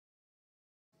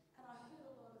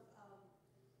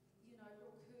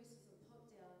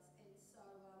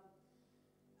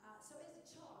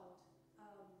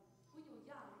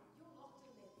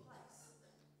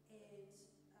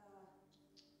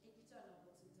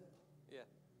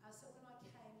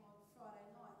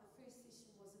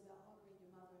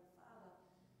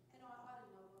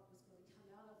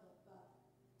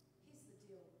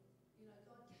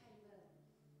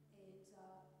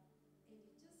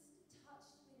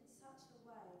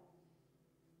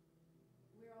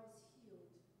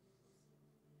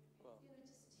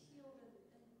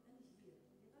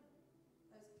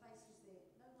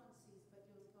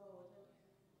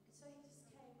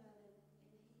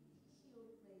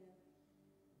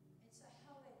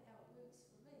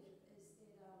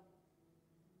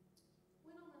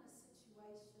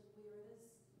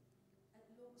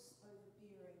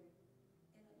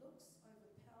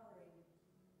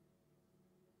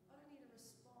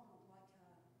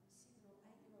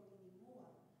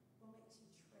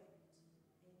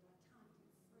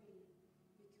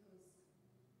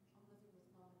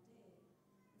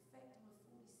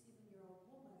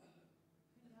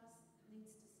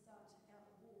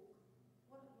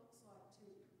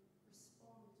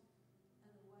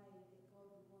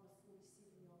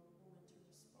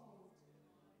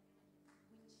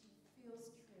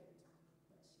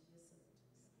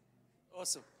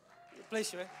Awesome.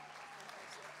 Bless you, man.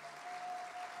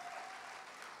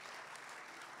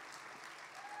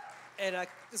 And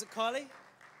is it Kylie?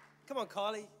 Come on,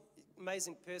 Kylie.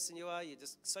 Amazing person you are. You're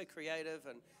just so creative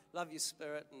and love your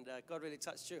spirit. And God really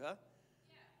touched you, huh?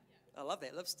 Yeah. I love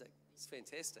that lipstick. It's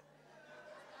fantastic.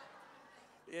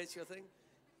 Yeah, it's your thing?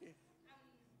 Yeah.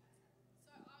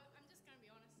 So I'm just going to be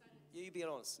honest. You be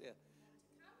honest, yeah.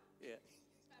 Yeah.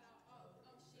 But I'll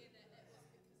share that it was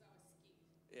because I was scared.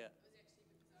 Yeah. It was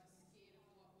actually because I was scared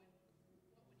of what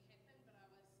would happen, but I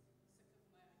was sick of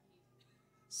my own head.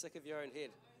 Sick of your own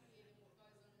head. My own head and what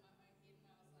goes on in my own head, and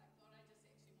I was like, God, I just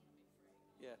actually want to be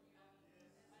free. Yeah. I don't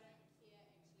care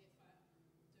actually if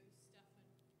I do stuff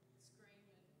and scream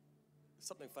and.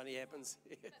 Something funny happens.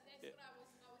 But that's what I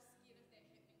was scared of that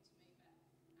happening to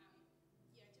me.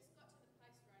 But just got to the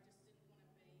place where I just didn't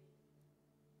want to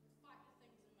fight the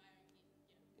things in my own head.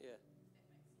 Yeah. If that makes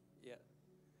sense. Yeah.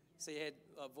 So you had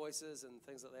voices and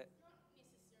things like that? Not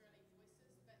necessarily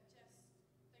voices, but just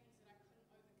things that I couldn't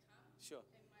overcome. Sure.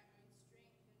 In my own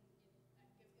strength, and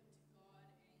I'd give them to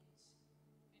God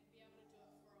and be able to do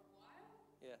it for a while.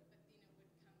 Yeah. But then it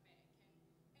would come back and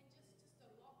just a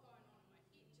lot going on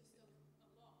in my head, just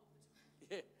a lot all the time.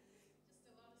 Yeah. Just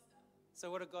a lot of stuff. So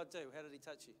what did God do? How did he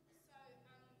touch you? So I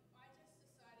just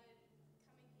decided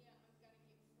coming here, I'm going to get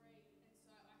free, and so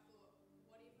I thought whatever he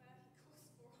calls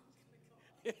for, I'm going to go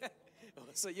on. Yeah.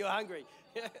 So you're hungry.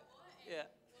 Yeah. Yeah.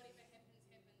 Whatever happens,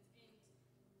 happens.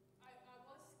 And I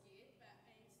was scared,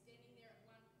 and standing there at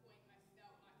one point, I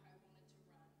felt like I wanted to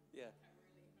run. Yeah. But I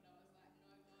was like, no, God, I'm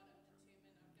determined.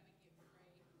 I'm going to get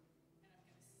free, and I'm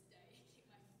going to stay, keep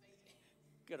my feet.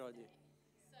 Good on you.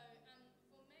 So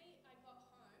for me, I got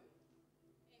home and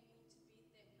went to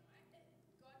bed that night.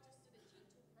 God just did a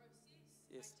gentle process.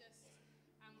 Yes. I just,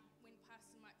 when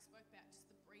Pastor Mike spoke about just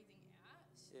the breathing out.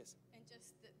 Yes. And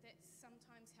just that's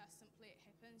sometimes how simply it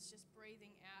happens, just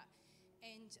breathing out.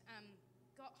 And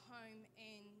got home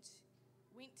and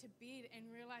went to bed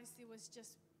and realised there was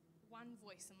just one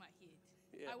voice in my head.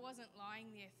 Yeah. I wasn't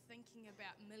lying there thinking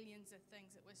about millions of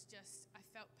things. It was just, I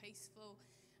felt peaceful.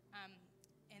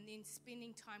 And then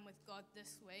spending time with God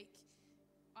this week,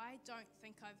 I don't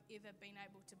think I've ever been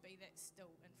able to be that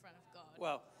still in front of God.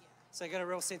 Well, Yeah. so you got a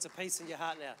real sense of peace in your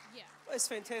heart now. Yeah. Well, that's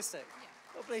fantastic. Yeah.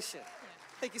 God bless you. Yeah.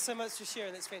 Thank you so much for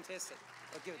sharing. That's fantastic.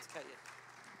 I'll give it to Kate.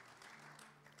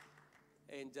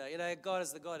 And, God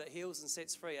is the God that heals and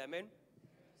sets free. Amen.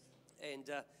 And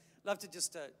love to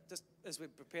just as we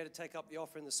prepare to take up the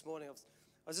offering this morning, I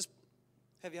was just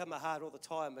have you had my heart all the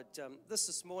time, but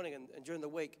this morning and during the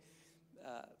week,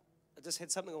 I just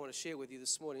had something I want to share with you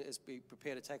this morning as we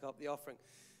prepare to take up the offering.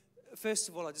 First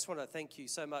of all, I just want to thank you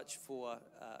so much for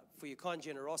your kind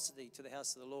generosity to the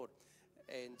house of the Lord.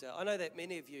 And I know that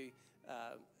many of you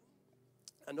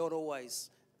are not always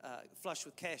flush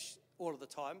with cash all of the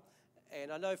time.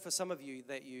 And I know for some of you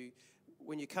that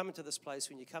when you come into this place,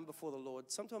 when you come before the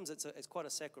Lord, sometimes it's quite a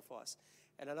sacrifice.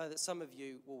 And I know that some of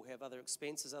you will have other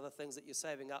expenses, other things that you're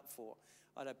saving up for.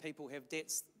 I know people have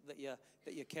debts that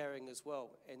you're carrying as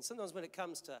well. And sometimes when it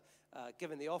comes to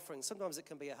giving the offering, sometimes it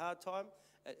can be a hard time,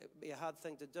 it be a hard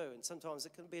thing to do, and sometimes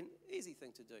it can be an easy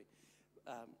thing to do.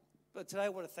 But today I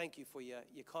want to thank you for your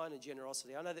kind and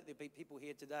generosity. I know that there'll be people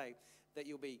here today that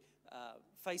you'll be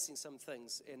facing some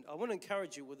things. And I want to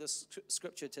encourage you with this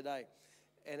scripture today.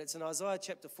 And it's in Isaiah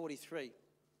chapter 43.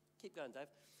 Keep going, Dave.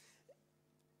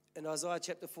 In Isaiah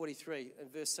chapter 43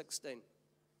 and verse 16.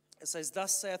 It says,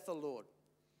 "Thus saith the Lord,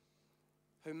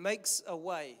 who makes a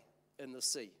way in the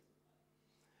sea,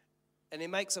 and he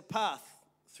makes a path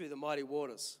through the mighty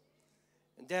waters."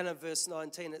 And down in verse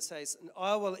 19 it says, "And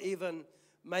I will even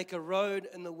make a road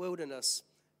in the wilderness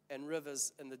and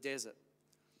rivers in the desert."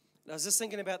 And I was just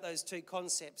thinking about those two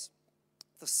concepts.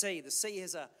 The sea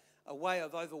has a way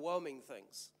of overwhelming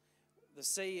things. The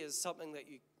sea is something that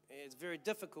it's very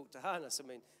difficult to harness. I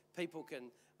mean, people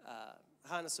can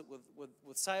harness it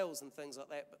with sails and things like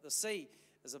that, but the sea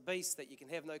is a beast that you can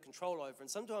have no control over. And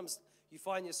sometimes you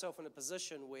find yourself in a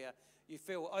position where you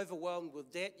feel overwhelmed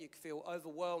with debt, you feel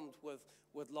overwhelmed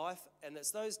with life, and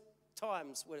it's those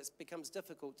times when it becomes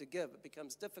difficult to give, it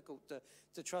becomes difficult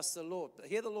to trust the Lord. But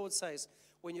here the Lord says,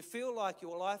 when you feel like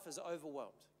your life is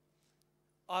overwhelmed,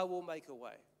 I will make a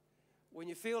way. When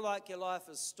you feel like your life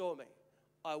is stormy,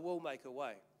 I will make a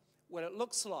way. When it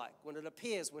looks like, when it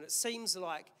appears, when it seems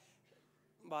like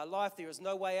my life, there is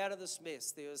no way out of this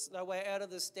mess, there is no way out of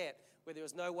this debt, where there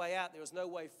is no way out, there is no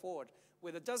way forward,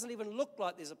 where it doesn't even look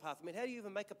like there's a path. I mean, how do you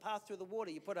even make a path through the water?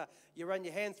 You run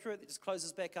your hand through it, it just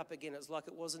closes back up again. It's like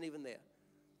it wasn't even there.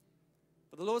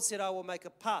 But the Lord said, I will make a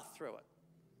path through it.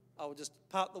 I will just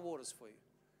part the waters for you.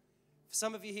 For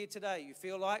some of you here today, you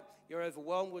feel like you're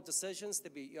overwhelmed with decisions,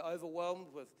 you're overwhelmed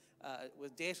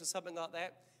with debt or something like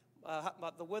that.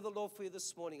 But the word of the Lord for you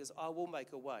this morning is, I will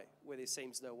make a way where there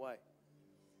seems no way.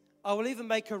 I will even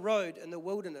make a road in the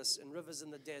wilderness and rivers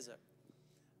in the desert.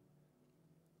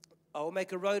 I will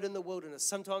make a road in the wilderness.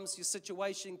 Sometimes your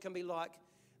situation can be like,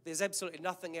 there's absolutely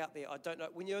nothing out there. I don't know.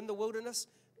 When you're in the wilderness,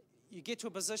 you get to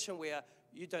a position where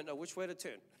you don't know which way to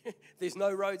turn. There's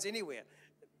no roads anywhere.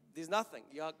 There's nothing.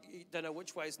 You don't know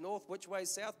which way is north, which way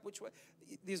is south, which way.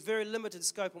 There's very limited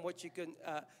scope in what you can,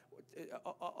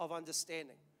 of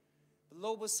understanding. The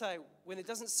Lord will say, when it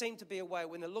doesn't seem to be a way,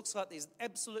 when it looks like there's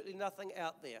absolutely nothing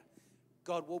out there,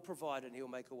 God will provide and He'll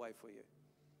make a way for you.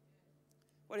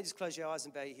 Why don't you just close your eyes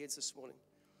and bow your heads this morning?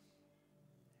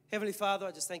 Heavenly Father,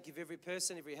 I just thank you for every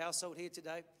person, every household here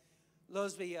today. Lord,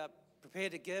 as we prepare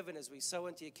to give and as we sow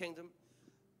into your kingdom,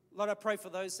 Lord, I pray for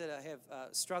those that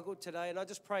have struggled today, and I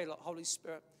just pray, Lord, Holy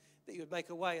Spirit, that you would make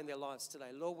a way in their lives today.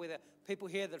 Lord, where there are people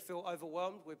here that feel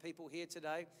overwhelmed, where people here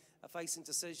today are facing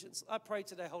decisions, I pray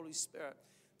today, Holy Spirit,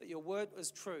 that your word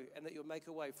is true and that you'll make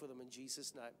a way for them in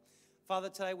Jesus' name. Father,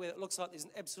 today where it looks like there's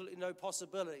absolutely no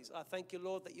possibilities, I thank you,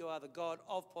 Lord, that you are the God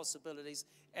of possibilities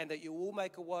and that you will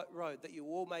make a road, that you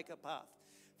will make a path.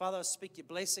 Father, I speak your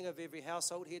blessing over every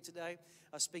household here today.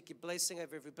 I speak your blessing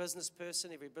over every business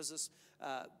person, every business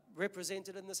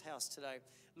represented in this house today.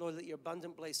 Lord, let your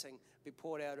abundant blessing be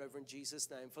poured out over in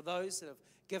Jesus' name. For those that have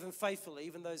given faithfully,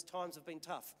 even those times have been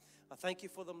tough, I thank you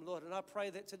for them, Lord. And I pray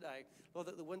that today, Lord,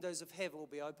 that the windows of heaven will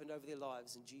be opened over their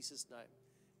lives in Jesus' name.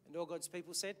 And all God's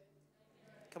people said?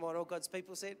 Come on, all God's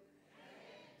people said?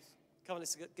 Come on,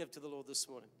 let's give to the Lord this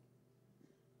morning.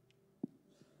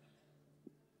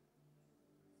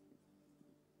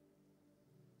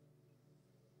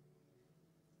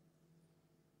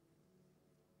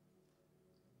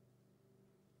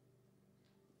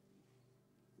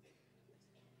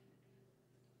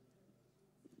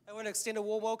 I want to extend a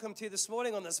warm welcome to you this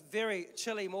morning on this very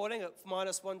chilly morning at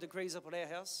 -1 degrees up at our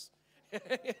house.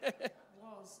 It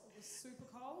was super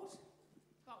cold,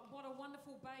 but what a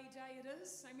wonderful Bay day it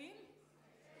is, amen?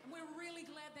 And we're really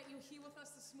glad that you're here with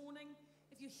us this morning.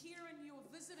 If you're here and you're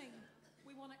visiting,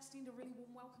 we want to extend a really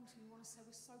warm welcome to you. We want to say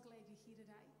we're so glad you're here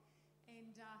today.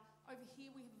 And over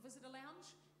here we have a visitor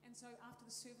lounge, and so after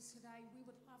the service today, we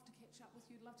would love to catch up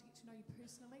with you, love to get to know you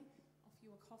personally, offer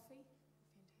you a coffee.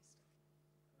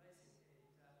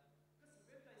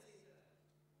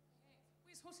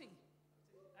 Where's Hootie?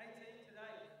 18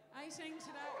 today. 18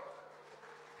 today.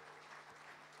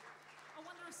 I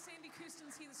wonder if Sandy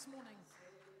Kirsten's here this morning.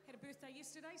 Had a birthday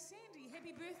yesterday. Sandy,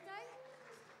 happy birthday.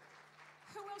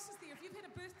 Who else is there? If you've had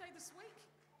a birthday this week,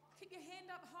 keep your hand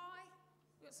up high.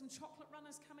 We've got some chocolate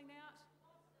runners coming out.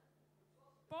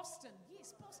 Boston.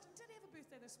 Yes, Boston did have a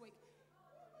birthday this week.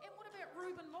 And what about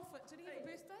Reuben Moffat? Did he have a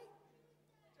birthday?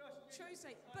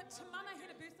 Tuesday. But Tamana had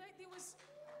a birthday. There was...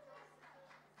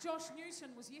 Josh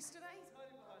Newton was yesterday.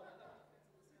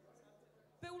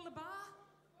 Bill Labar.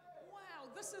 Wow,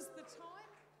 this is the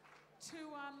time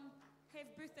to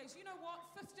have birthdays. You know what?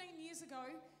 15 years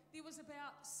ago, there was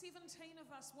about 17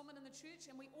 of us women in the church,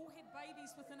 and we all had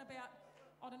babies within about,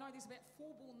 I don't know, there's about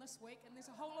 4 born this week, and there's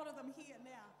a whole lot of them here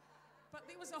now. But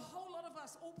there was a whole lot of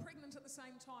us all pregnant at the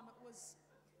same time.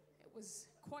 It was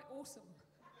quite awesome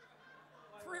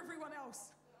for everyone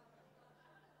else.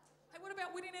 Hey, what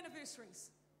about wedding anniversaries?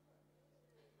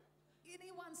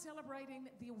 Anyone celebrating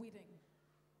their wedding?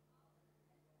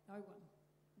 No one.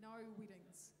 No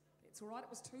weddings. It's all right. It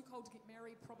was too cold to get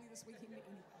married probably this weekend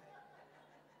anyway.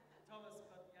 Thomas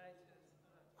got engaged.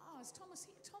 Oh, is Thomas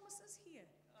here? Thomas is here.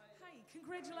 Hey,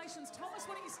 congratulations, Thomas.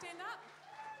 Why don't you stand up?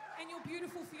 And your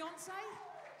beautiful fiance.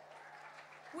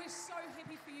 We're so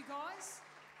happy for you guys.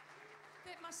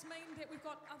 That must mean that we've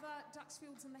got other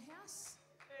Duxfields in the house.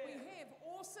 Yeah. We have.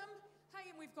 Awesome. Hey,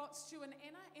 and we've got Stu and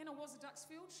Anna. Anna was a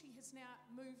Duxfield. She has now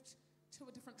moved to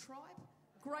a different tribe.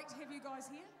 Great to have you guys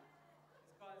here.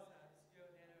 These guys, Stu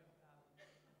and Anna, just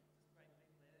great people.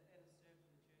 Anna served in the church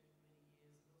for many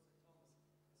years.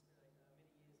 And also Thomas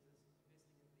has spent many years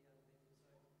investing into the young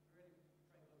people. So we really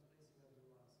pray God's blessing over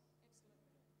your lives.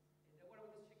 Absolutely. And why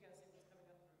don't we just check out, see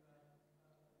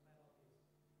what's coming up through the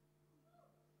mail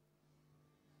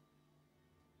office.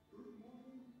 Good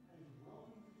morning and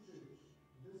welcome to church.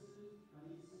 This is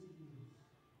Bay City News.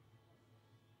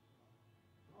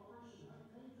 Operation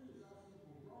Home Pantry is asking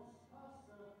for rice,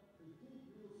 pasta, prepared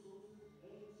meal sources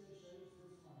and sachets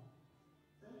this month.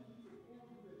 Thank you to all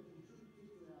who have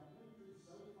contributed to our pantry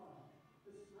so far.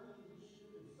 This great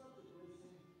initiative is such a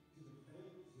blessing to the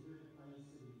families here at Bay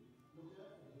City. Look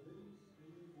out for the bins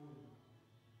in your foyer.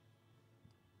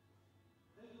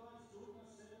 Hey guys, join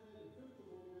us Saturday the 5th of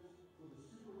August for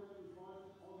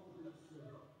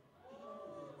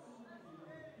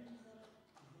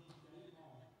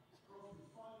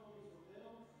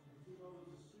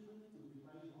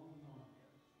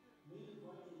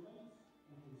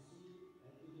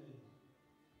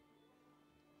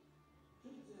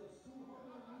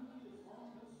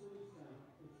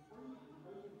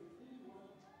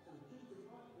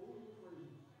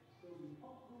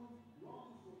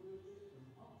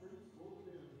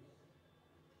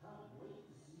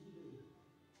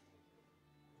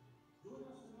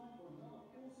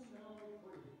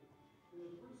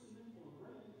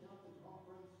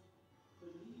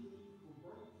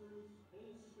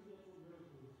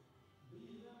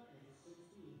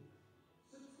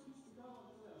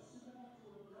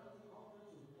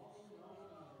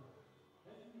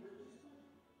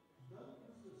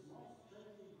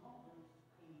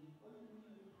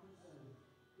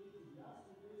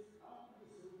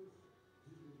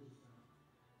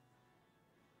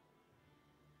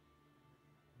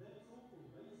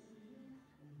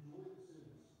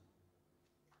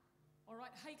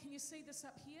Right, hey, can you see this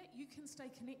up here? You can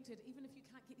stay connected even if you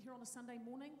can't get here on a Sunday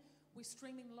morning. We're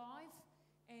streaming live,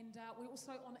 and we're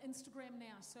also on Instagram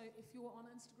now. So if you're on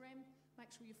Instagram,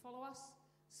 make sure you follow us.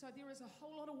 So there is a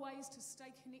whole lot of ways to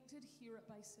stay connected here at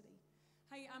Bay City.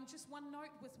 Hey, just one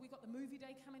note, we've got the movie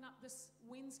day coming up this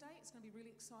Wednesday. It's going to be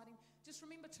really exciting. Just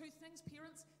remember two things,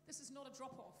 parents. This is not a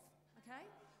drop-off, okay?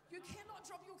 You cannot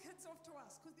drop your kids off to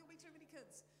us because there'll be too many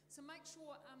kids. So make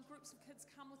sure groups of kids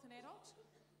come with an adult.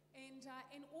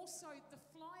 And also, the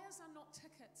flyers are not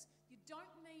tickets. You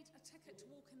don't need a ticket to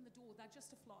walk in the door. They're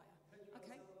just a flyer,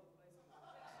 okay?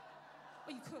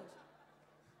 Well, you could.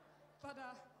 But,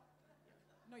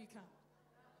 no, you can't.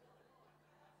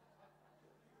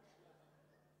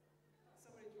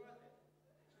 Somebody tried that.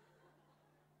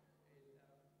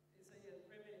 And so, yeah, the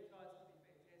Premier League tries to be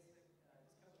fantastic.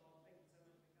 Just come along. Thank you so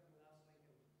much for coming last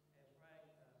week and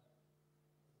praying.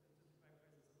 It's just a great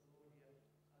presence of the Lord here.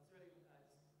 I was really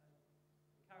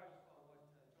encouraged by what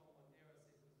John Mondera said,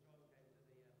 because John came to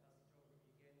the, Pastor John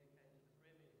from Uganda came to the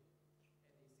Premier League,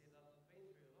 and he said, I've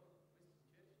been through a lot of Western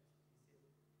churches. He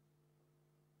said,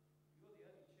 you're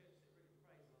the only church that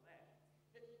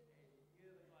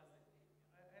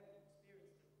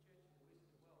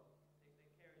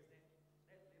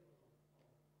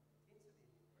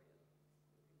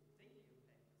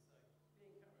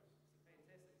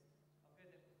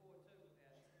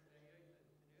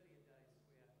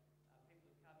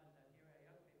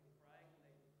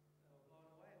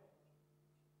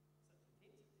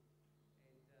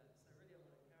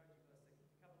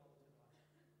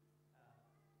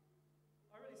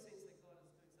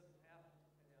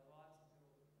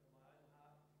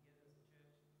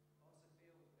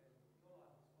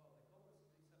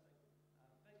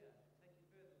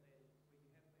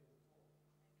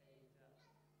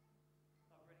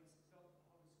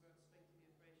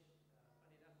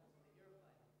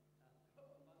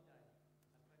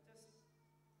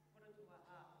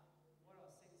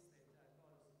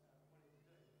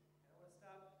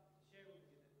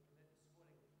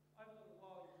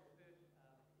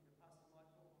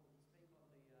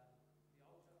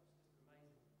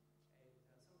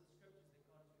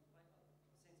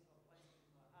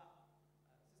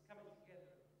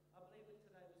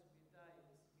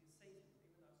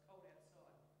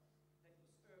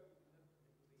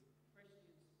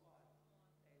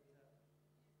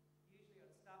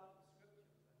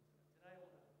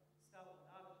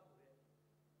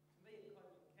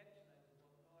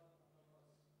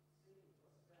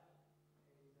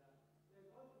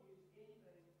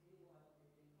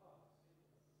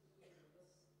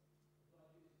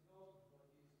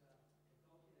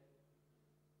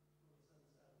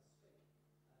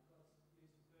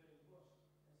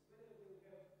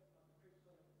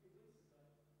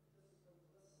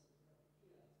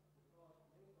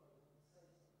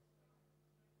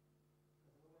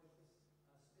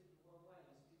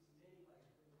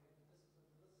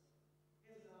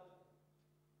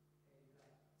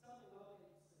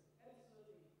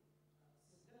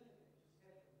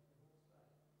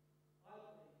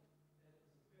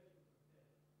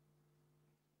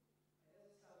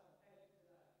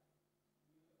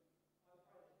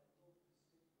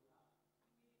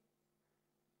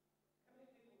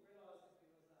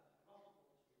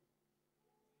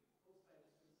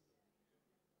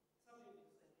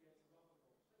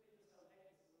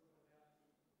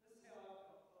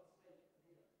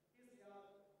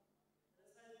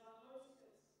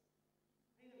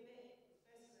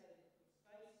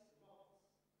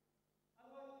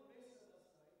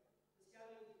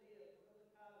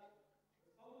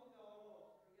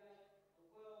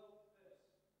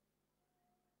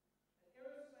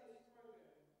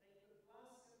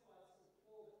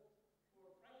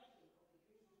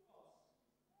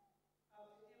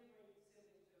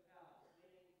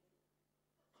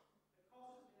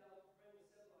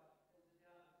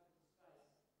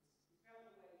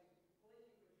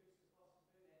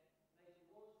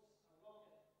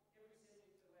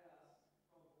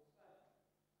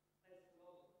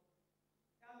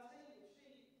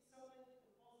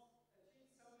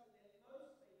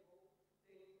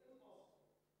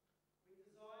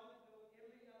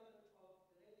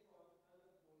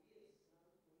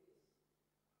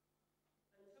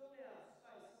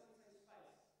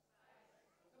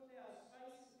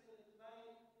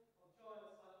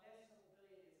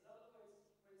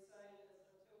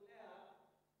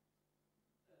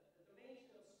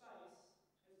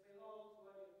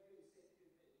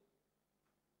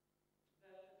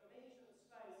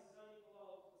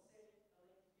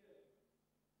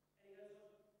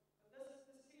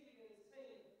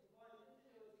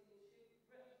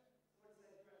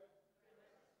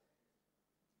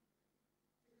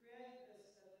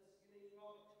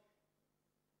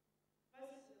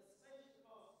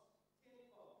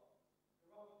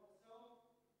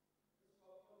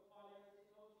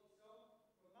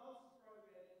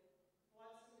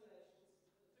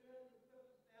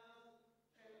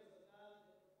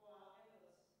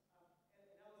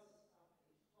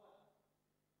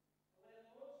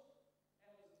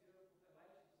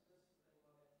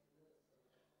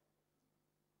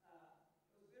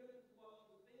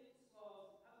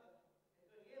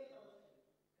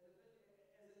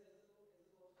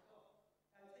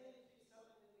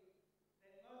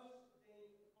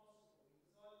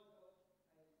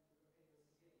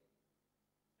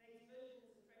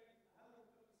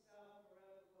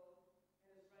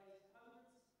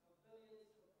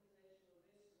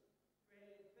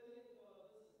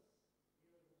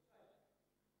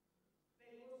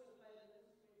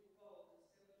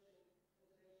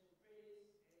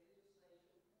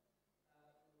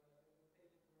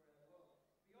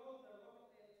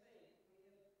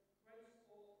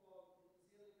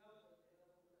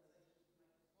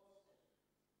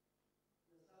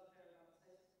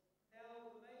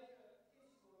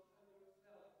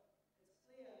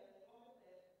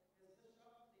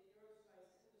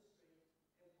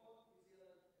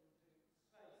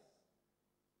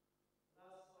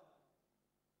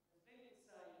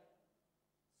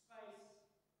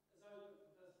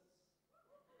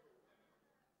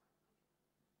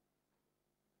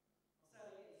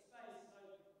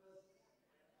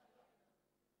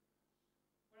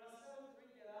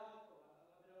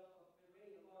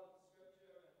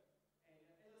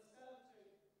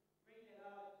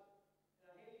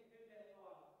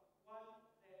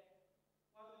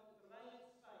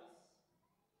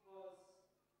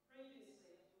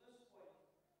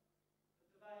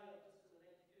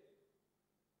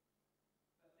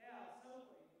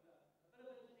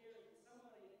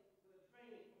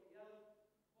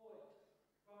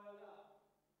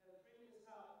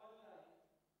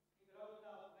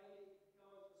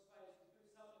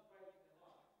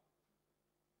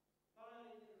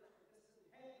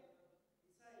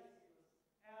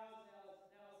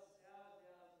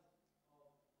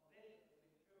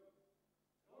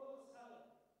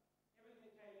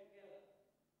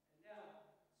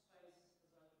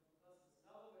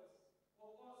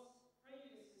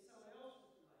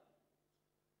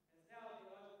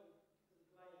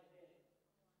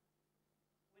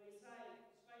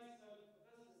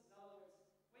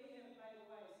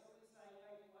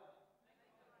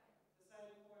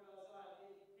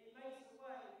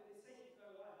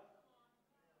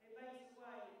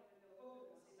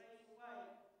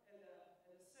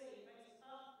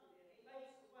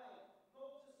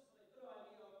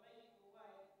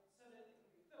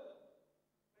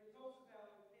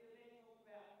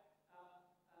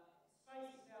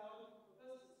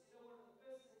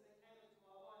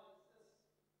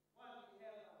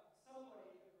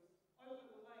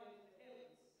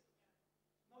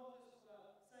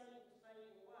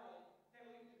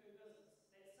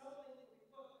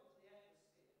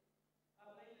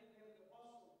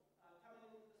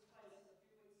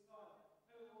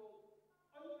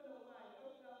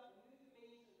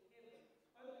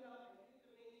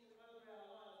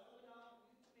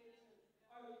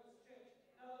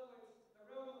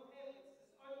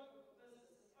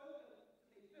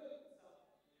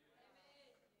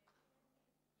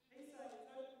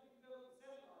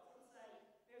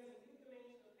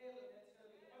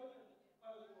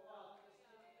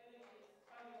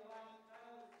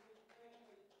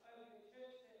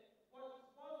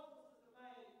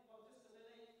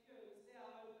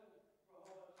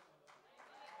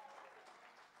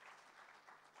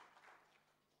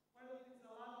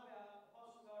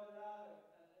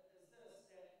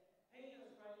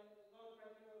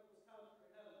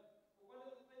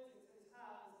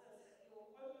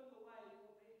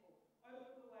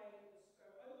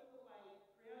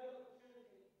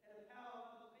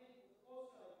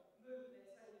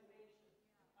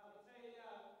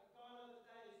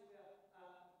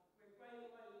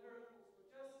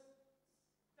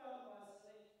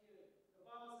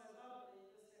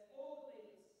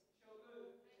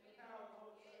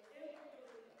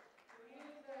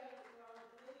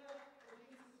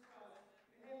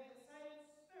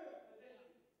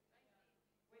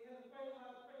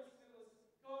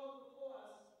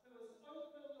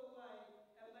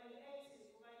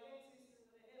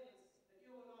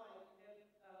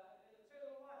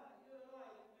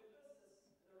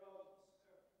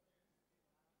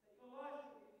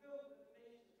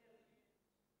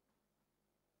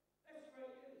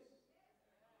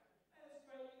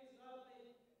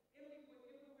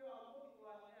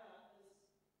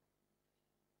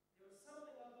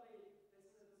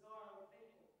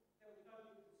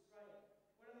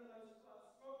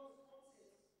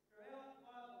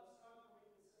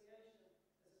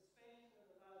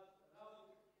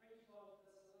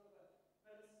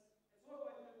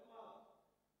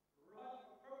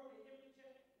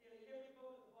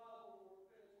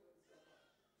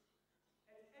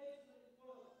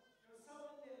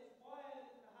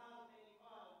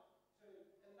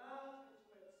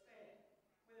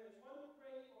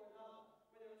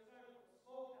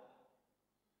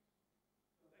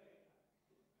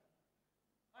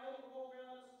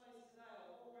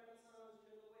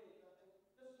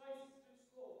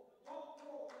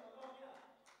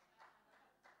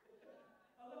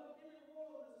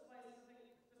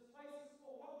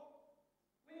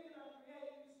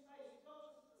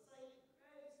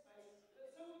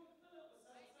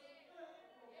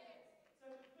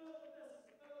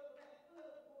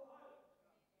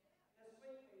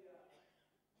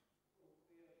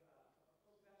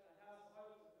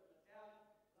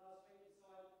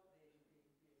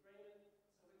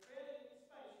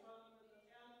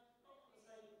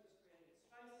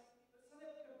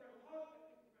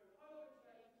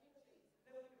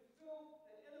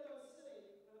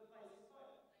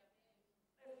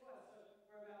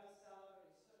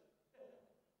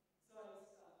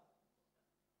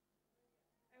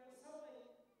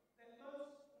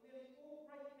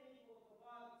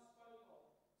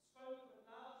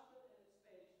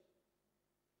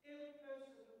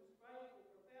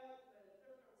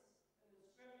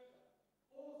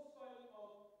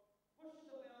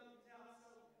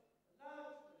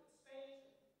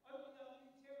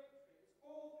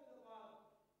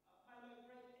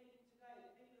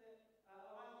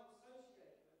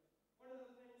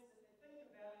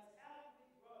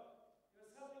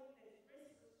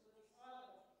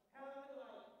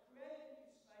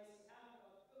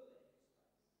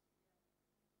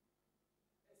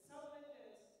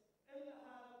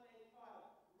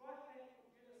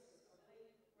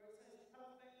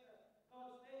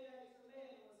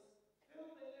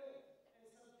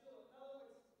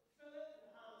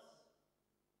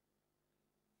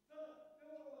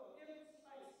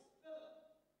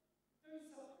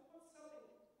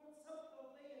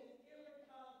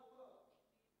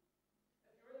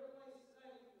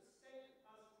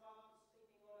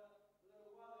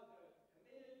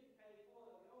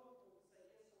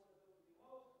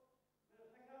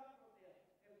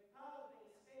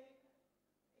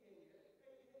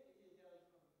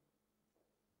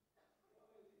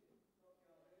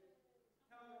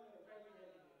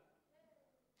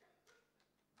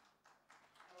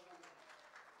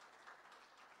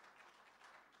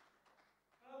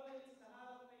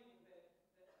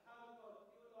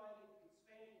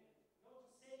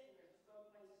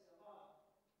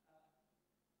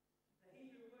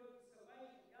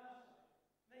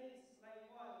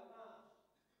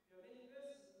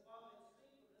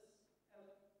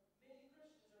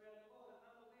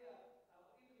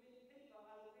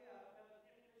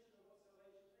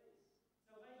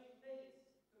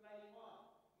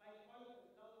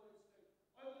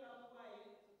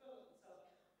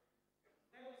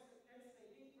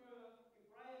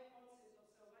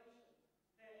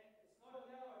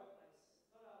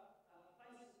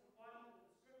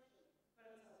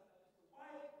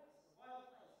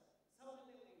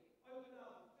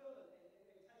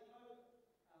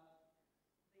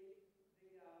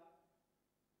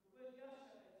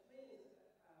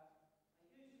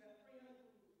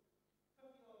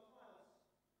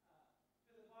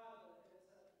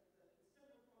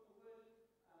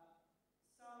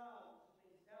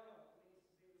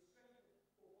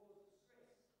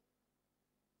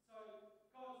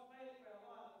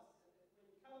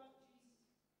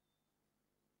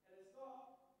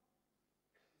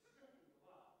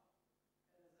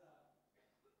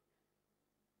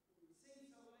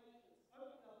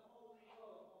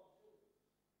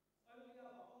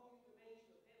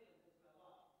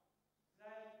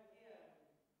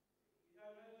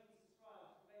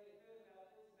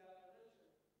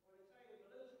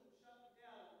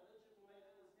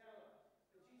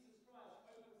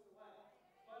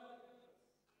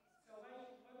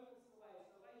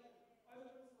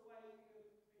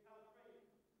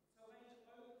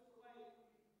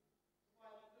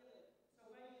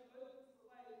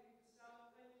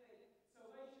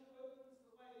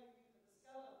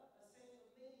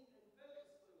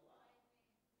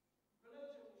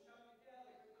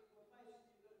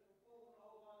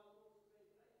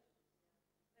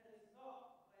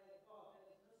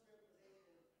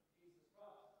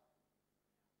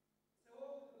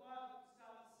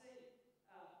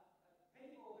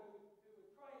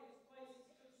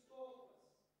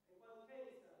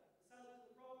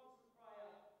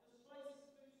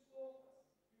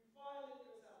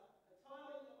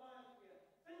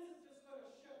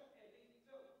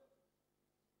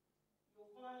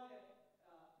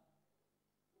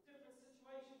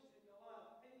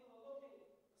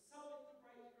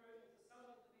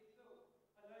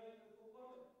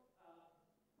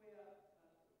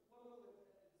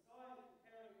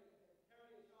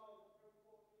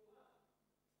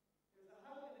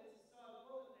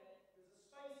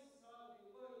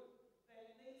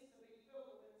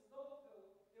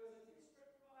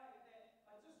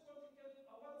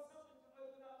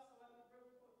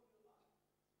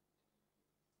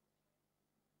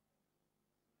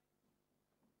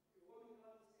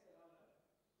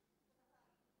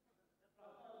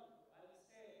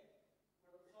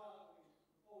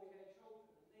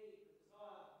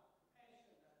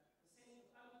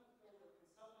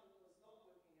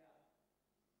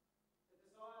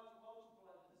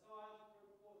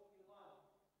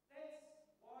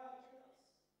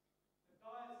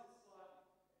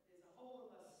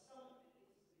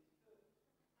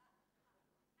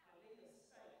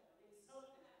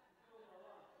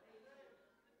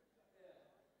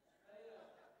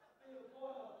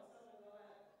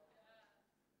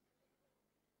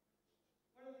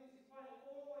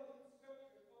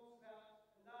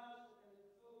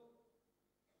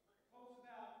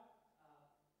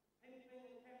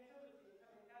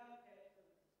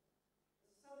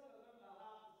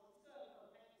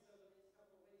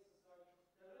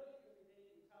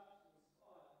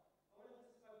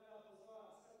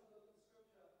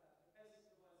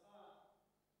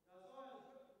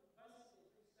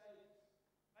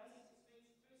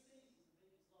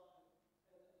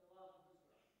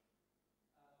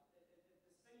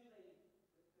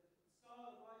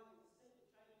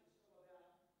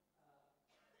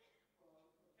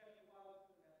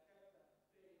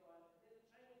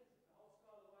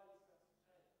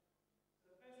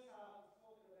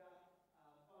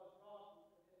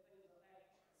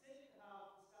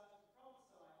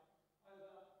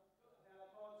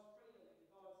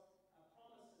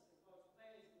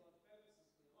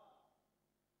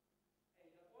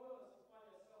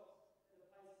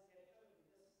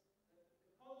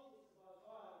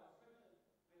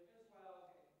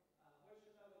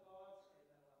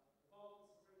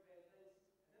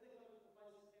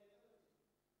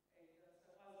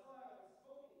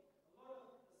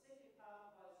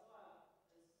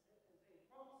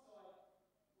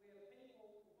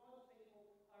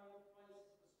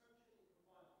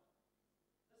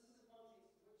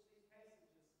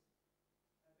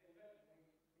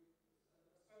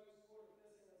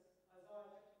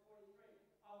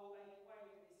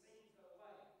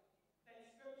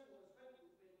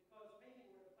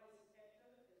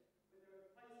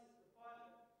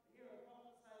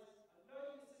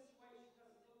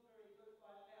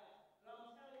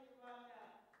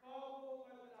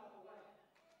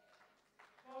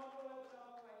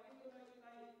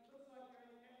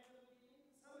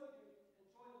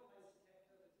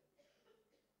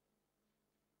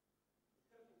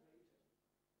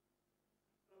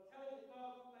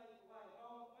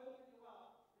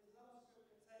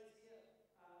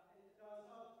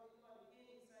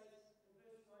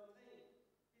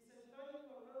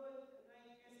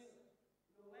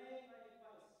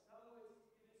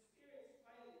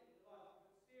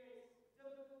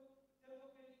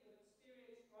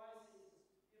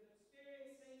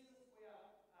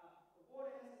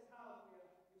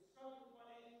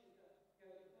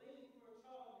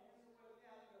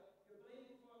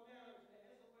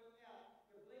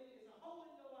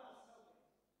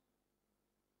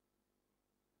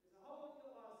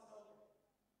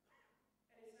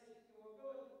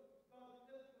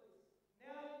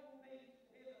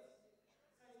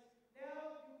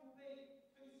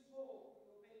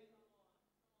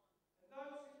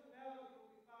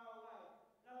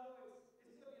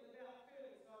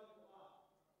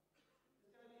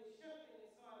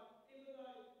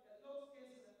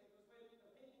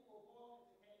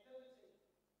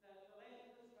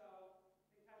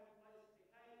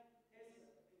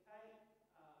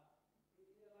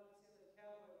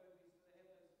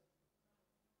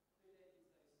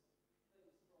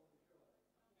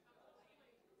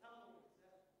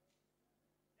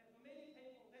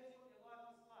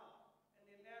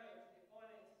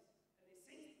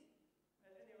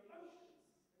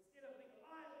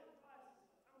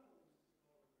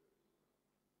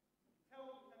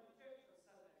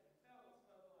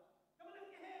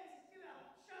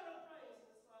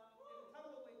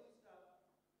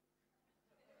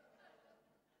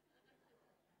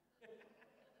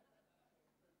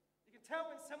tell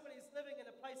when somebody's living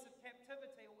in a place of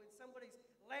captivity or when somebody's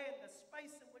land, the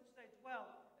space in which they dwell,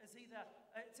 is either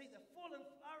full and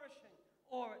flourishing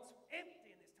or it's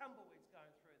empty and there's tumbleweeds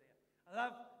going through there. I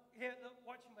love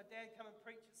watching my dad come and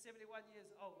preach at 71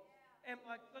 years old. And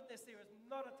my goodness, there is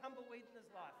not a tumbleweed in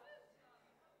his life.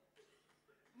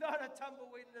 Not a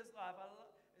tumbleweed in his life.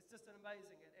 It's just an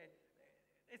amazing. And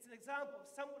it's an example of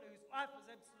someone whose life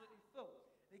is absolutely full.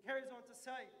 And he carries on to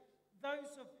say,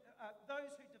 those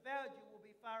who devoured you will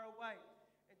be far away.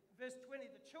 And verse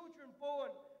 20, the children born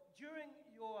during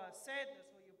your sadness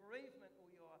or your bereavement or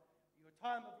your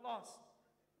time of loss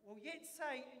will yet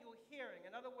say in your hearing,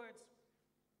 in other words,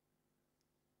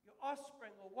 your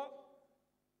offspring or what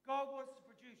God wants to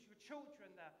produce, your children,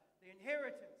 the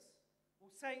inheritance,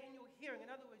 will say in your hearing.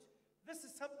 In other words, this is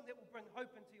something that will bring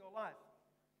hope into your life.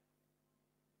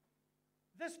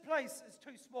 This place is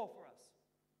too small for us.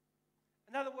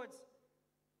 In other words,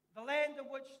 the land in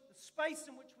which, the space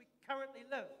in which we currently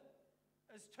live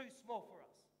is too small for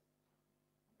us.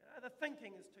 The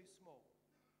thinking is too small.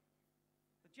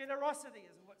 The generosity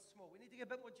is what's small. We need to get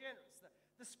a bit more generous.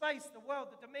 The space, the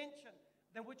world, the dimension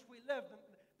in which we live,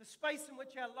 the space in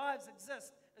which our lives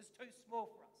exist is too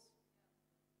small for us.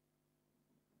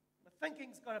 The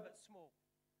thinking's got a bit small.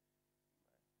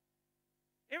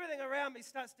 Everything around me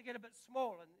starts to get a bit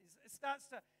small and it starts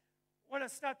to want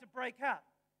to start to break up.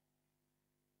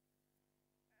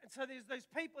 And so there's those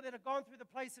people that have gone through the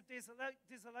place of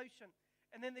desolation.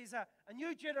 And then there's a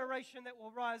new generation that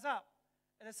will rise up.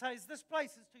 And it says, this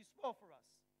place is too small for us.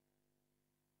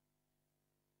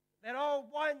 That old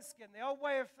wineskin, the old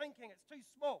way of thinking, it's too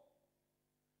small.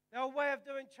 The old way of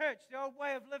doing church, the old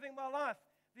way of living my life,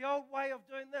 the old way of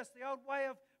doing this, the old way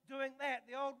of doing that,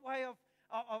 the old way of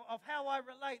how I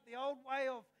relate, the old way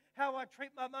of how I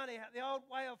treat my money, the old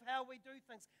way of how we do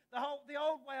things, the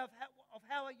old way of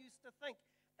how I used to think.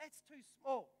 That's too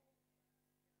small.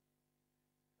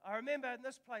 I remember in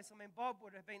this place, Bob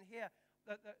would have been here.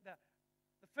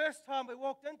 The first time we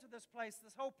walked into this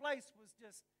whole place was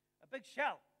just a big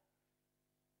shell.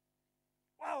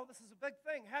 Wow, this is a big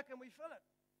thing. How can we fill it?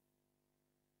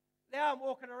 Now I'm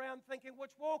walking around thinking,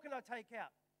 which wall can I take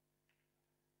out?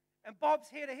 And Bob's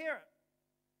here to hear it.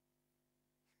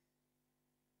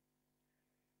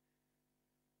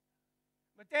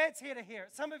 My dad's here to hear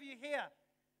it. Some of you here,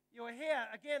 you're here.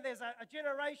 Again, there's a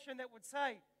generation that would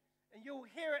say, and you'll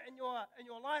hear it in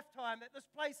your lifetime, that this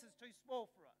place is too small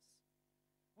for us.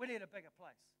 We need a bigger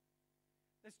place.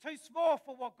 It's too small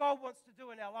for what God wants to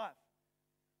do in our life.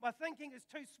 My thinking is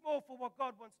too small for what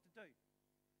God wants to do.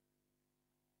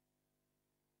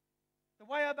 The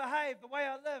way I behave, the way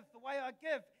I live, the way I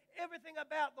give, everything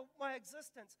about my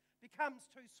existence becomes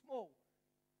too small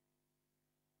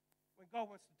when God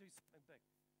wants to do something big.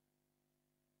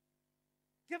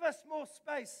 Give us more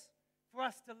space for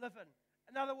us to live in.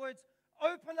 In other words,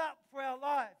 open up for our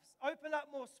lives. Open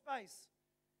up more space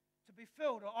to be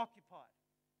filled or occupied.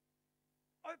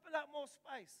 Open up more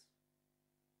space.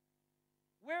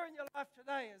 Where in your life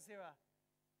today is there a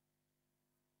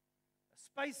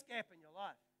space gap in your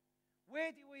life?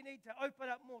 Where do we need to open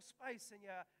up more space in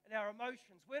our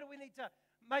emotions? Where do we need to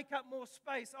make up more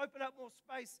space, open up more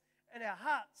space in our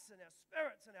hearts, in our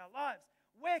spirits, in our lives?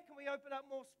 Where can we open up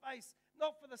more space,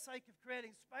 not for the sake of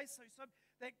creating space, so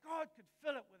that God could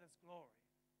fill it with His glory?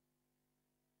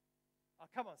 Oh,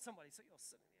 come on, somebody, so you're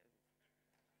sitting there.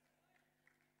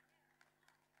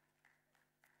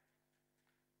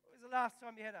 When was the last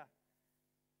time you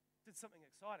did something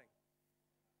exciting?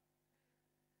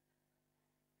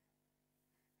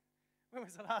 When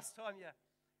was the last time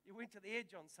you went to the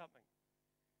edge on something?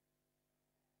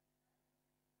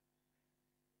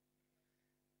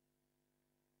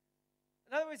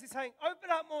 In other words, he's saying, open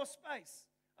up more space.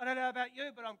 I don't know about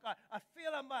you, but I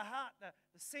feel in my heart the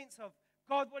sense of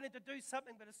God wanting to do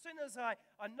something, but as soon as I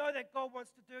know that God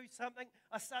wants to do something,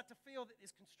 I start to feel that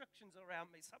there's constrictions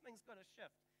around me. Something's got to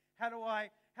shift. How do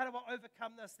I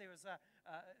overcome this? There'll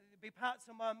be parts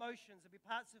of my emotions. There'll be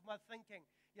parts of my thinking.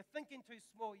 You're thinking too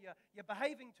small. You're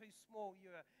behaving too small.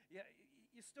 You're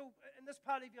still, in this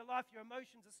part of your life, your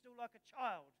emotions are still like a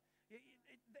child.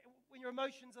 When your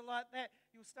emotions are like that,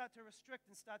 you'll start to restrict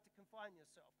and start to confine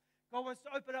yourself. God wants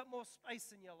to open up more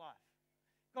space in your life.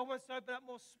 God wants to open up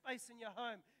more space in your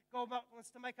home. God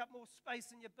wants to make up more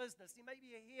space in your business.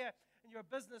 Maybe you're here and you're a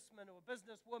businessman or a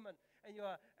businesswoman and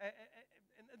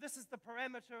and this is the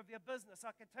parameter of your business.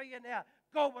 I can tell you now,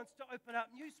 God wants to open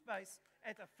up new space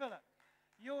and to fill it.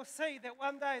 You'll see that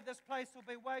one day this place will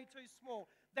be way too small.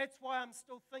 That's why I'm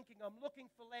still thinking. I'm looking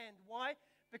for land. Why?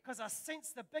 Because I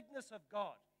sense the bigness of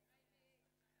God.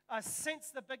 I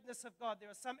sense the bigness of God. There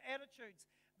are some attitudes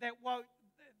that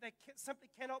simply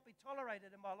cannot be tolerated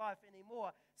in my life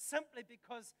anymore, simply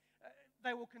because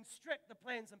they will constrict the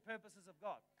plans and purposes of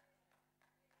God.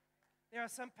 There are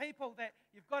some people that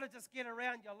you've got to just get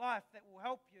around your life that will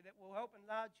help you, that will help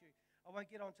enlarge you. I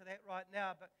won't get onto that right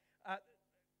now, but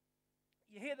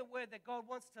you hear the word that God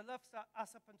wants to lift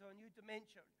us up into a new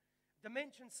dimension.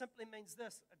 Dimension simply means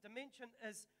this. A dimension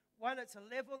is, one, it's a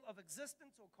level of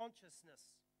existence or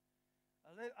consciousness,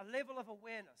 a level of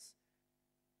awareness.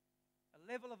 A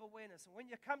level of awareness. And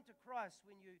when you come to Christ,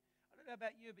 I don't know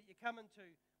about you, but when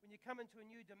you come into a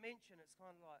new dimension, it's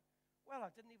kind of like, well,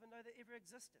 I didn't even know that ever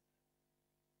existed.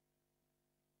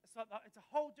 It's a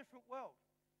whole different world.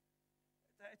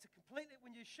 It's a completely,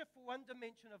 when you shift from one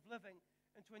dimension of living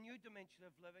into a new dimension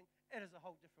of living, it is a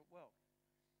whole different world.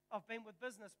 I've been with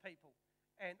business people,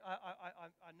 and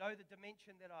I know the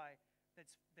dimension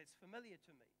that's familiar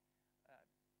to me.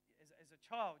 As a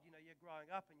child, you're growing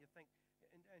up and you think,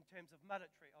 in terms of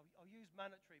monetary. I'll use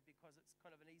monetary because it's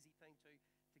kind of an easy thing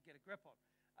to get a grip on.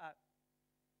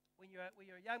 When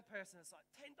you're a young person, it's like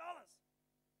 $10.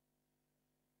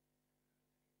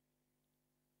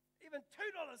 Even $2.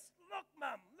 Look,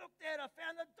 Mum. Look, Dad, I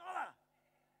found $1.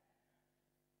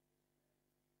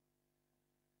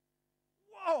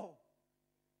 Whoa.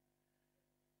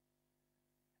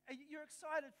 And you're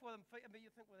excited for them. You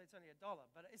think, well, it's only $1.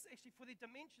 But it's actually for the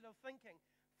dimension of thinking,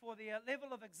 for the level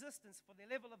of existence, for the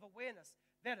level of awareness.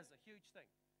 That is a huge thing.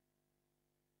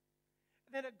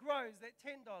 And then it grows, that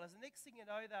 $10. The next thing you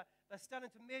know, they're starting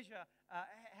to measure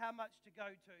how much for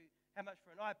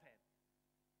an iPad.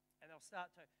 And they'll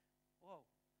start to, whoa,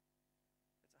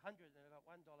 it's $100 and they've got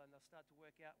 $1, and they'll start to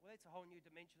work out, well, that's a whole new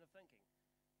dimension of thinking.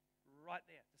 Right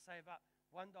there, to save up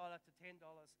 $1 to $10.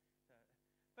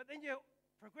 But then you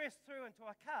progress through into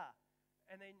a car,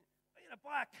 and then you're going to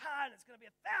buy a car and it's going to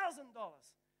be $1,000.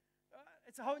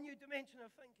 It's a whole new dimension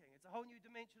of thinking. It's a whole new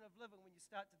dimension of living when you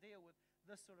start to deal with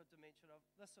this sort of dimension of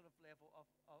this sort of level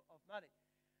of money.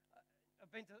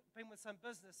 I've been with some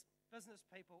business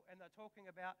people, and they're talking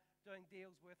about doing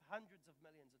deals worth hundreds of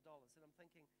millions of dollars, and I'm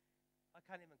thinking, I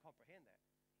can't even comprehend that.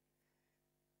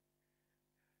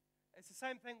 It's the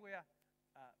same thing where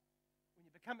when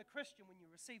you become a Christian, when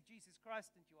you receive Jesus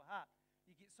Christ into your heart,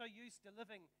 you get so used to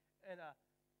living in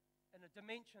a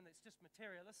dimension that's just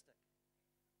materialistic.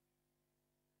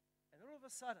 And all of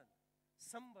a sudden,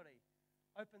 somebody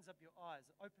opens up your eyes,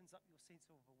 opens up your sense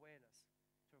of awareness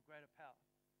to a greater power.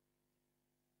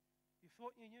 You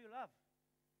thought you knew love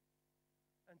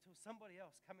until somebody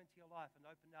else came into your life and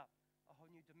opened up a whole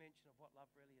new dimension of what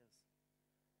love really is.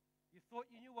 You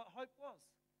thought you knew what hope was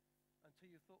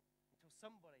until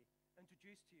somebody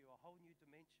introduced to you a whole new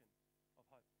dimension of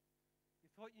hope. You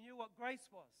thought you knew what grace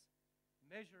was,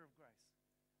 measure of grace,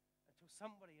 until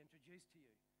somebody introduced to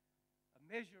you a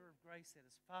measure of grace that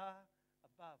is far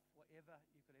above whatever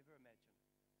you could ever imagine.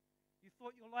 You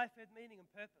thought your life had meaning and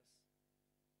purpose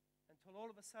until all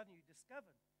of a sudden you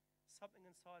discovered something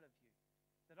inside of you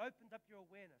that opened up your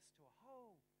awareness to a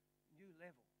whole new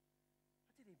level.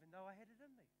 I didn't even know I had it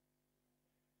in me.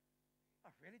 I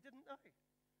really didn't know.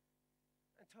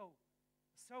 Until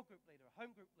a cell group leader, a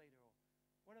home group leader, or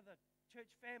one of the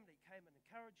church family came and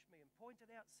encouraged me and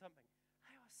pointed out something.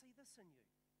 Hey, I see this in you.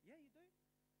 Yeah, you do?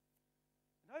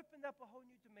 And opened up a whole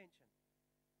new dimension.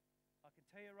 I can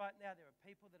tell you right now, there are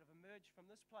people that have emerged from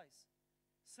this place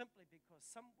simply because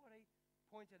somebody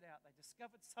pointed out, they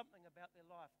discovered something about their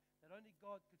life that only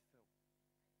God could fill.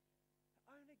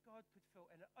 Only God could fill.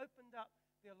 And it opened up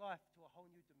their life to a whole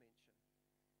new dimension.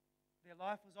 Their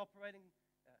life was operating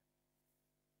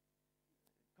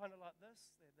kind of like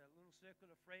this. They had a little circle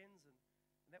of friends, and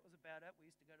that was about it. We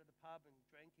used to go to the pub and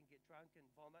drink and get drunk and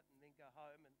vomit and then go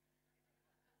home.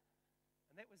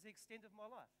 And that was the extent of my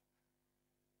life.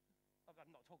 I'm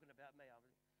not talking about me.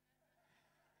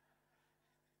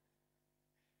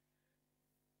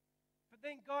 But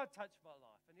then God touched my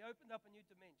life, and He opened up a new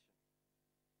dimension.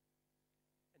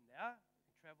 And now we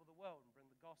can travel the world and bring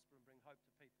the gospel and bring hope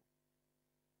to people.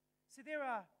 See, there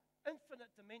are infinite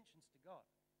dimensions to God.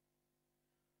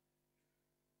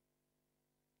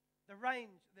 The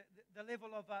range, the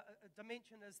level of a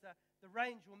dimension is the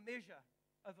range or measure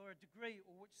over a degree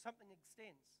or which something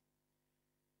extends.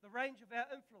 The range of our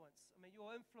influence. I mean,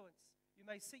 your influence, you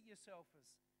may see yourself as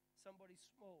somebody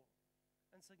small,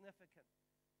 insignificant.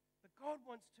 But God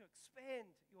wants to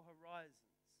expand your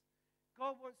horizons.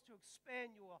 God wants to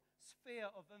expand your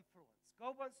sphere of influence.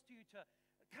 God wants you to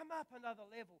come up another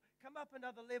level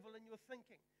in your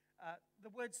thinking. The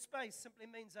word space simply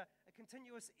means a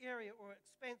continuous area or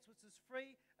expanse which is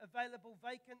free, available,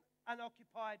 vacant,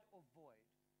 unoccupied, or void.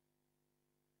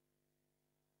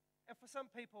 And for some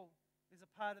people, there's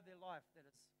a part of their life that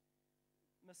is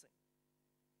missing.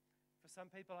 For some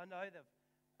people I know,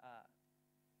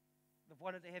 they've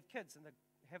wanted to have kids and they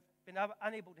have been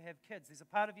unable to have kids. There's a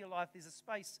part of your life, there's a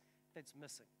space that's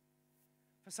missing.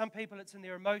 For some people it's in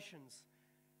their emotions.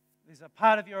 There's a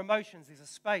part of your emotions, there's a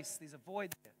space, there's a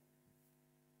void there.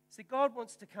 See, God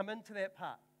wants to come into that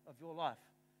part of your life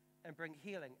and bring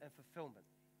healing and fulfillment.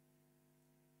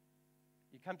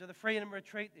 You come to the Freedom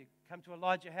Retreat, you come to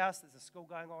Elijah House, there's a school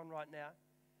going on right now.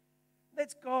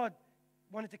 That's God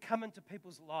wanted to come into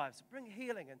people's lives, bring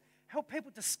healing and help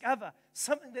people discover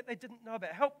something that they didn't know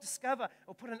about. Help discover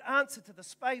or put an answer to the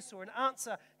space or an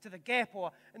answer to the gap,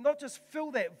 and not just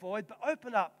fill that void, but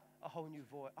open up a whole new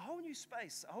void, a whole new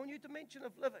space, a whole new dimension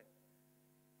of living.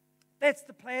 That's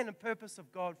the plan and purpose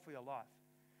of God for your life.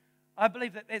 I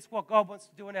believe that that's what God wants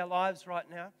to do in our lives right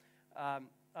now.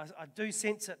 I do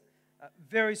sense it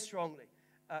very strongly.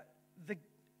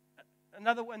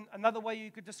 Another way you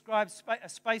could describe a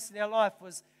space in our life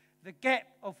was the gap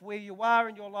of where you are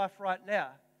in your life right now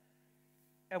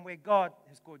and where God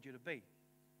has called you to be.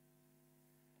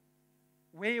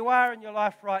 Where you are in your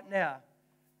life right now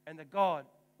and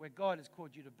where God has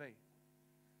called you to be.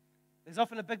 There's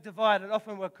often a big divide, and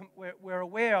often we're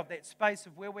aware of that space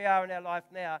of where we are in our life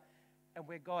now and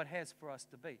where God has for us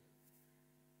to be.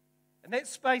 And that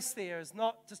space there is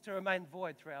not just to remain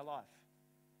void through our life.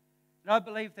 And I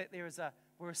believe that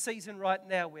we're a season right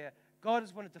now where God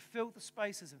has wanted to fill the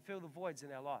spaces and fill the voids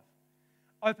in our life.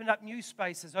 Open up new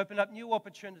spaces, open up new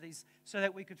opportunities so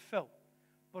that we could fill,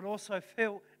 but also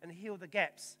fill and heal the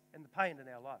gaps and the pain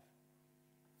in our life.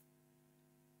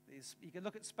 You can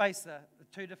look at space the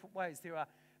two different ways.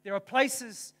 There are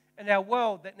places in our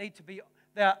world that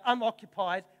they are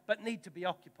unoccupied but need to be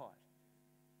occupied.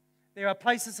 There are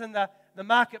places in the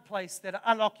marketplace that are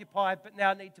unoccupied but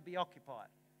now need to be occupied.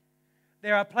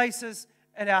 There are places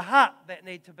in our heart that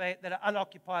are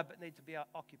unoccupied but need to be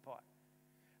occupied.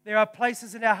 There are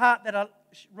places in our heart that are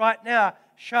right now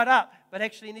shut up but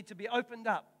actually need to be opened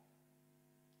up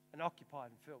and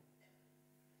occupied and filled.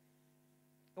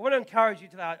 I want to encourage you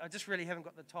today. I just really haven't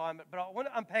got the time, but I want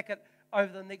to unpack it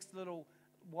over the next little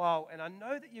while, and I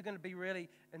know that you're going to be really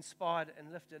inspired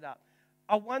and lifted up.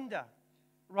 I wonder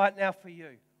right now for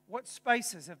you, what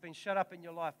spaces have been shut up in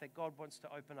your life that God wants to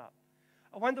open up?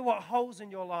 I wonder what holes in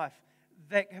your life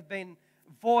that have been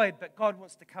void, but God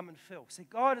wants to come and fill. See,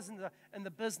 God is in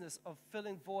the business of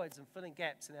filling voids and filling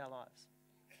gaps in our lives.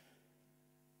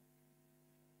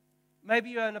 Maybe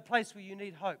you're in a place where you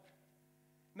need hope.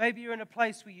 Maybe you're in a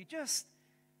place where you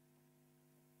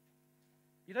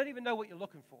don't even know what you're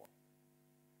looking for.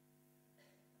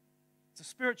 It's a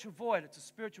spiritual void. It's a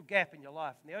spiritual gap in your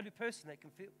life. And the only person that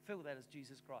can fill that is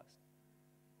Jesus Christ.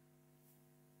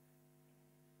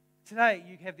 Today,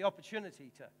 you have the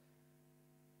opportunity to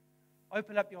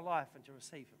open up your life and to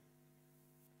receive Him.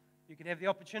 You can have the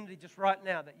opportunity just right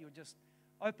now that you would just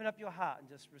open up your heart and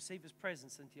just receive His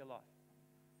presence into your life.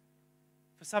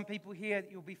 For some people here,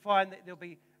 you'll find that there'll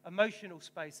be emotional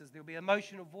spaces, there'll be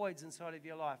emotional voids inside of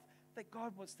your life that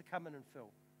God wants to come in and fill.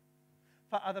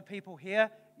 For other people here,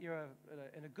 you're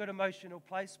in a good emotional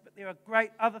place, but there are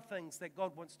great other things that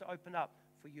God wants to open up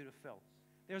for you to fill.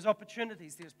 There's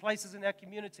opportunities, there's places in our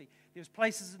community, there's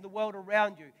places in the world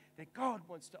around you that God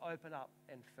wants to open up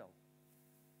and fill.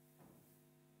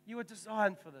 You were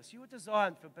designed for this. You were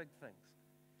designed for big things.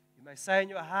 You may say in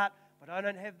your heart, but I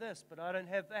don't have this, but I don't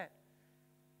have that.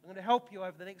 I'm going to help you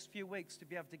over the next few weeks to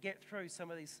be able to get through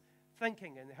some of these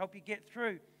thinking and help you get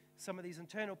through some of these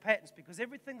internal patterns, because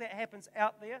everything that happens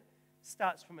out there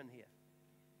starts from in here.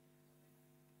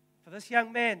 For this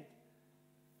young man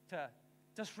to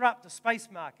disrupt a space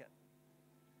market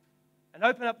and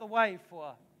open up the way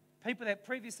for people that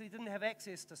previously didn't have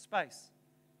access to space.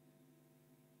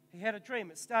 He had a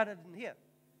dream. It started in here.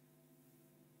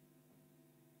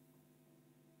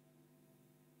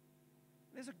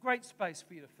 There's a great space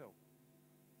for you to fill.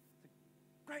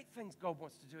 Great things God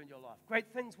wants to do in your life. Great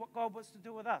things what God wants to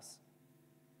do with us.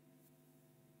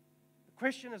 The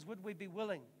question is, would we be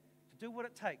willing to do what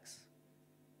it takes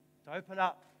to open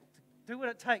up, to do what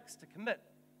it takes to commit?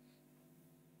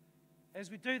 As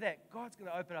we do that, God's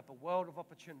going to open up a world of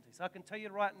opportunities. I can tell you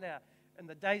right now, in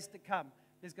the days to come,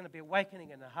 there's going to be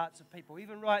awakening in the hearts of people.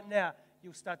 Even right now,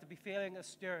 you'll start to be feeling a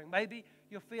stirring. Maybe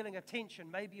you're feeling a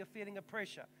tension. Maybe you're feeling a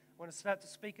pressure. I want to start to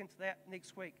speak into that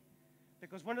next week.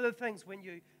 Because one of the things, when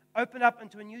you open up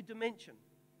into a new dimension,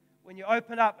 when you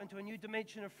open up into a new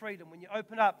dimension of freedom, when you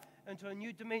open up into a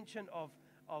new dimension of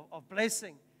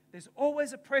blessing, there's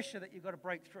always a pressure that you've got to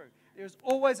break through. There's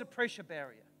always a pressure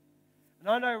barrier. And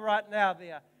I know right now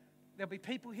there'll be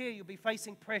people here, you'll be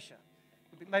facing pressure.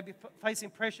 maybe facing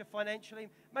pressure financially.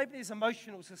 Maybe there's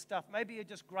emotional stuff. Maybe you're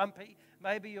just grumpy.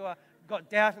 Maybe you've got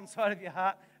doubt inside of your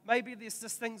heart. Maybe there's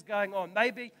just things going on.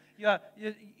 Maybe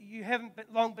you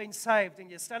haven't long been saved and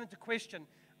you're starting to question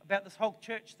about this whole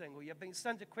church thing, or you've been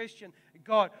starting to question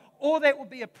God. All that will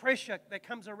be a pressure that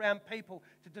comes around people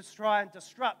to try and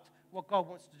disrupt what God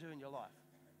wants to do in your life.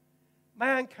 May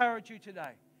I encourage you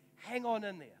today, hang on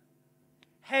in there.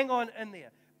 Hang on in there.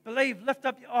 Believe, lift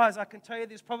up your eyes. I can tell you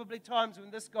there's probably times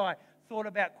when this guy thought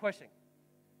about quitting.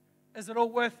 Is it all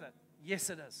worth it?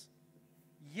 Yes, it is.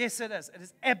 Yes, it is. It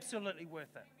is absolutely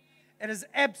worth it. It is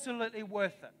absolutely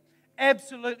worth it.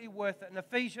 Absolutely worth it. In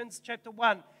Ephesians chapter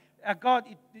 1, our God,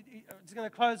 it's going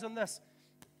to close on this.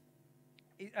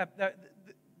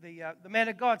 The man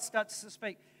of God starts to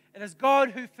speak. It is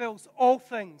God who fills all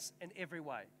things in every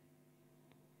way.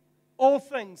 All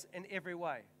things in every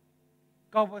way.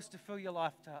 God wants to fill your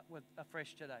life with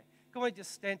afresh today. Can we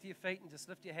just stand to your feet and just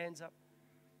lift your hands up?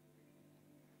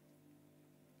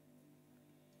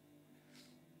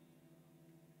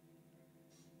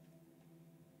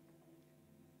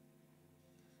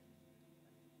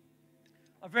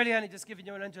 I've really only just given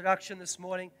you an introduction this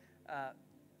morning, but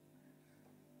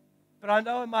I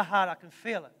know in my heart, I can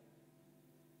feel it,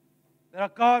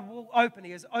 that God will open.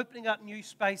 He is opening up new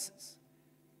spaces.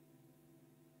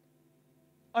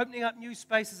 Opening up new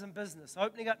spaces in business,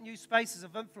 opening up new spaces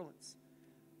of influence,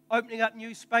 opening up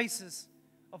new spaces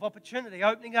of opportunity,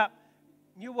 opening up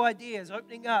new ideas,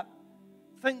 opening up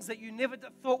things that you never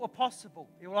thought were possible.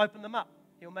 He will open them up.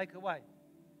 He will make a way.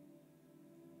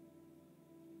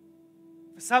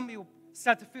 For some, you'll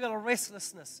start to feel a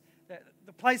restlessness. That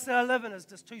the place that I live in is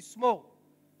just too small.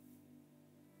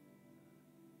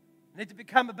 I need to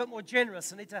become a bit more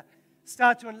generous. I need to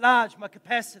start to enlarge my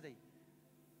capacity.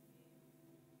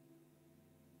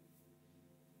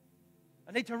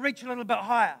 I need to reach a little bit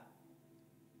higher.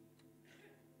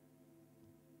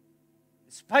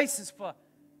 There's spaces for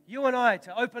you and I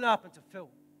to open up and to fill.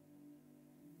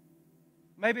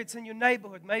 Maybe it's in your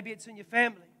neighborhood. Maybe it's in your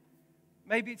family.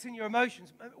 Maybe it's in your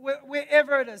emotions.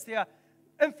 Wherever it is, there are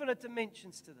infinite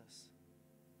dimensions to this.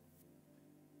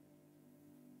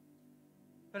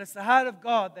 But it's the heart of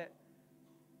God that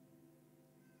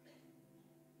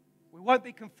we won't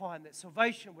be confined, that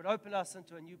salvation would open us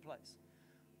into a new place.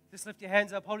 Just lift your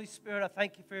hands up. Holy Spirit, I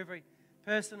thank you for every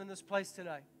person in this place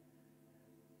today.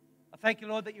 I thank you,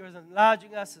 Lord, that you're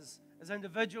enlarging us as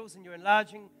individuals and you're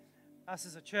enlarging us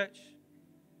as a church.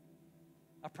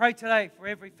 I pray today for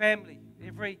every family,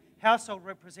 every household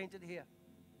represented here.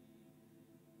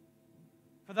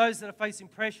 For those that are facing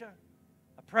pressure,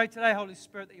 I pray today, Holy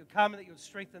Spirit, that you'll come and that you'll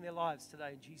strengthen their lives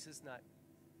today in Jesus' name.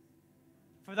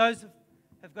 For those who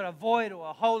have got a void or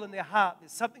a hole in their heart,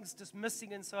 there's something that's just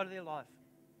missing inside of their life.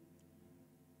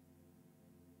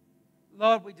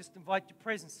 Lord, we just invite your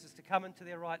presence just to come into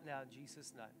there right now in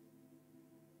Jesus' name.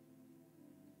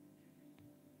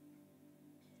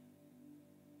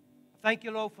 Thank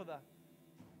you, Lord, for the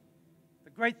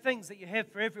great things that you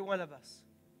have for every one of us.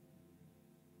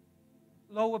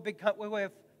 Lord, we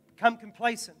have become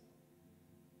complacent.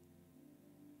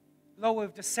 Lord,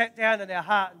 we've just sat down in our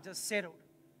heart and just settled.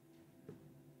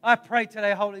 I pray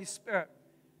today, Holy Spirit,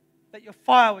 that your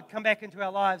fire would come back into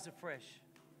our lives afresh.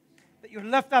 That you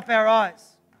lift up our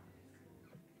eyes.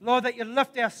 Lord, that you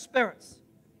lift our spirits.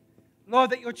 Lord,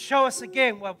 that you would show us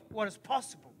again what is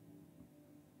possible.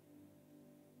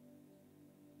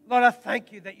 Lord, I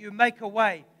thank you that you make a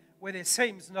way where there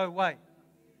seems no way.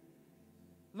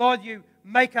 Lord, you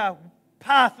make a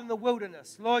path in the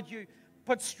wilderness. Lord, you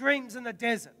put streams in the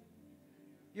desert.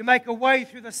 You make a way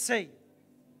through the sea.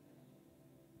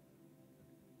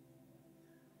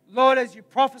 Lord, as you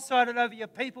prophesied it over your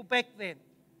people back then,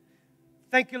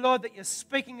 thank you, Lord, that you're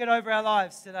speaking it over our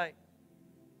lives today.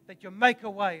 That you'll make a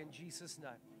way in Jesus'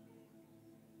 name.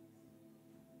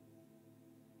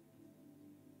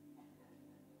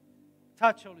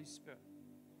 Touch, Holy Spirit.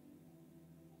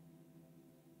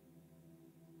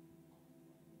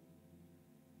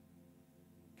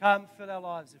 Come fill our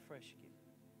lives afresh again.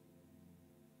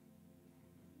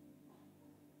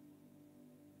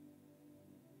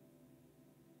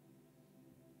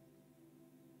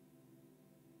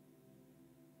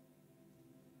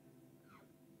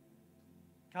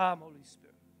 Come, Holy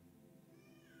Spirit.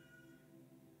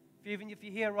 Even if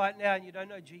you're here right now and you don't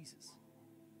know Jesus,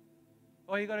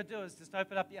 all you've got to do is just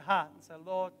open up your heart and say,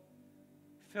 Lord,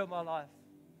 fill my life.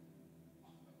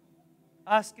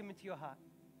 Ask him into your heart.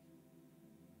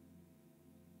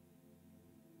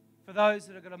 For those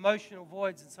that have got emotional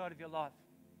voids inside of your life,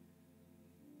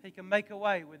 he can make a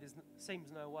way where there seems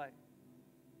no way.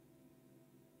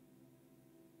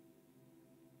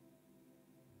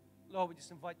 Lord, we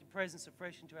just invite your presence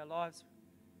afresh into our lives.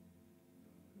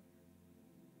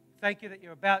 Thank you that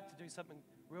you're about to do something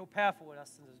real powerful with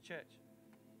us as a church.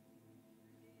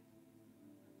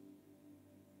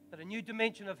 That a new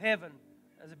dimension of heaven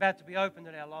is about to be opened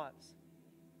in our lives.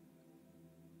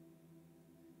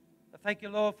 I thank you,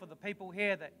 Lord, for the people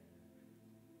here that,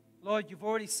 Lord, you've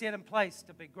already set in place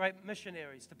to be great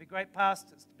missionaries, to be great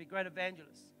pastors, to be great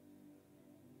evangelists,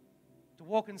 to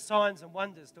walk in signs and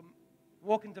wonders, to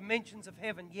walk in dimensions of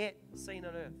heaven yet seen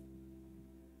on earth.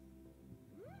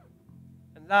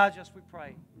 Enlarge us, we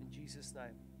pray, in Jesus'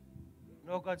 name. And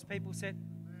all God's people said,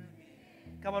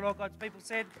 come on, all God's people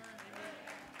said,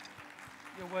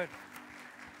 your word.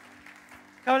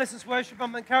 Come on, let's just worship.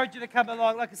 I'm encouraging you to come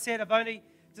along. Like I said, I've only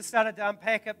just started to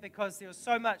unpack it because there's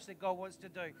so much that God wants to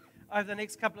do. Over the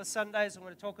next couple of Sundays, I'm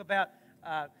going to talk about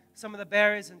some of the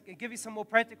barriers and give you some more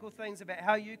practical things about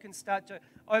how you can start to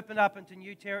open up into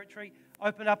new territory,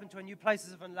 open up into new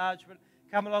places of enlargement.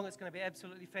 Come along, it's going to be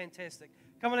absolutely fantastic.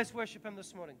 Come on, let's worship Him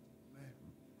this morning.